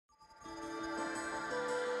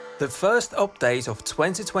The first update of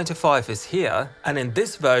 2025 is here, and in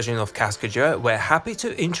this version of Cascadeur, we're happy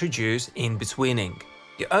to introduce Inbetweening.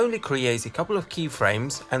 You only create a couple of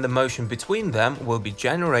keyframes and the motion between them will be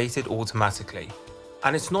generated automatically.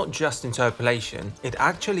 And it's not just interpolation, it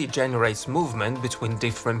actually generates movement between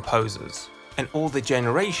different poses. And all the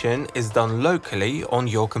generation is done locally on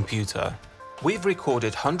your computer. We've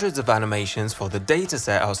recorded hundreds of animations for the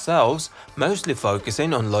dataset ourselves, mostly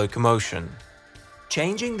focusing on locomotion.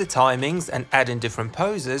 Changing the timings and adding different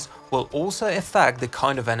poses will also affect the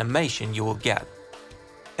kind of animation you will get.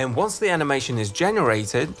 And once the animation is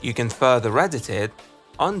generated, you can further edit it,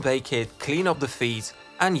 unbake it, clean up the feet,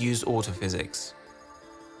 and use AutoPhysics.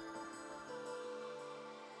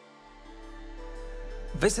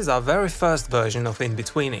 This is our very first version of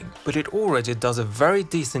Inbetweening, but it already does a very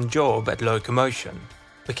decent job at locomotion.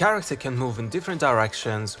 The character can move in different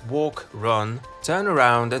directions, walk, run, turn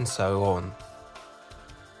around, and so on.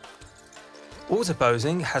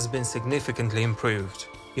 AutoPosing has been significantly improved.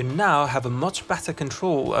 You now have a much better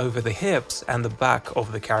control over the hips and the back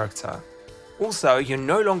of the character. Also, you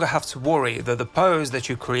no longer have to worry that the pose that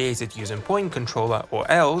you created using point controller or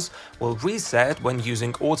else will reset when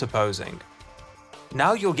using AutoPosing.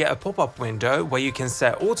 Now you'll get a pop-up window where you can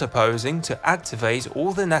set AutoPosing to activate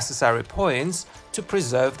all the necessary points to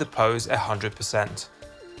preserve the pose 100%.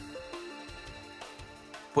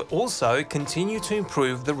 We'll also continue to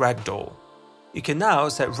improve the Ragdoll. You can now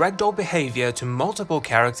set Ragdoll behavior to multiple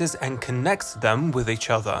characters and connect them with each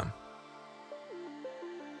other.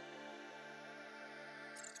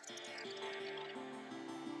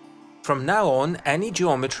 From now on, any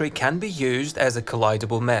geometry can be used as a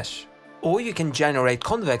collidable mesh, or you can generate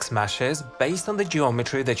convex meshes based on the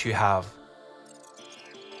geometry that you have.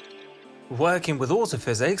 Working with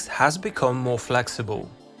AutoPhysics has become more flexible.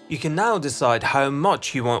 You can now decide how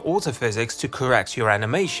much you want AutoPhysics to correct your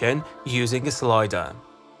animation using a slider.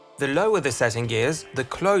 The lower the setting is, the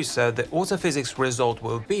closer the AutoPhysics result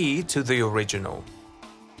will be to the original.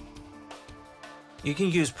 You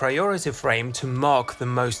can use priority frame to mark the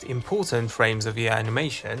most important frames of your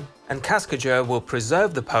animation, and Cascadeur will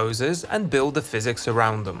preserve the poses and build the physics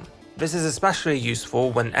around them. This is especially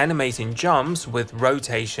useful when animating jumps with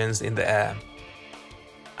rotations in the air.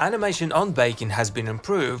 Animation unbaking has been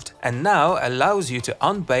improved and now allows you to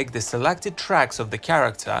unbake the selected tracks of the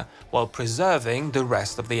character while preserving the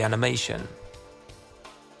rest of the animation.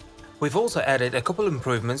 We've also added a couple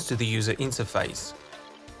improvements to the user interface.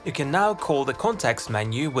 You can now call the context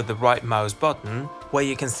menu with the right mouse button, where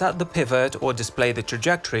you can set the pivot or display the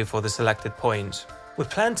trajectory for the selected point. We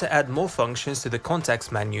plan to add more functions to the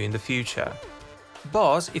context menu in the future.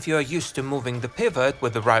 But if you are used to moving the pivot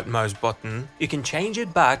with the right mouse button, you can change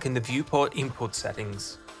it back in the viewport input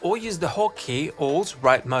settings, or use the hotkey Alt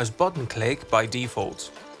right mouse button click by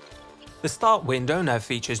default. The start window now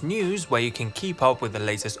features news where you can keep up with the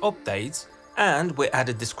latest updates, and we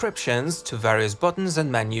added descriptions to various buttons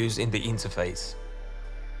and menus in the interface.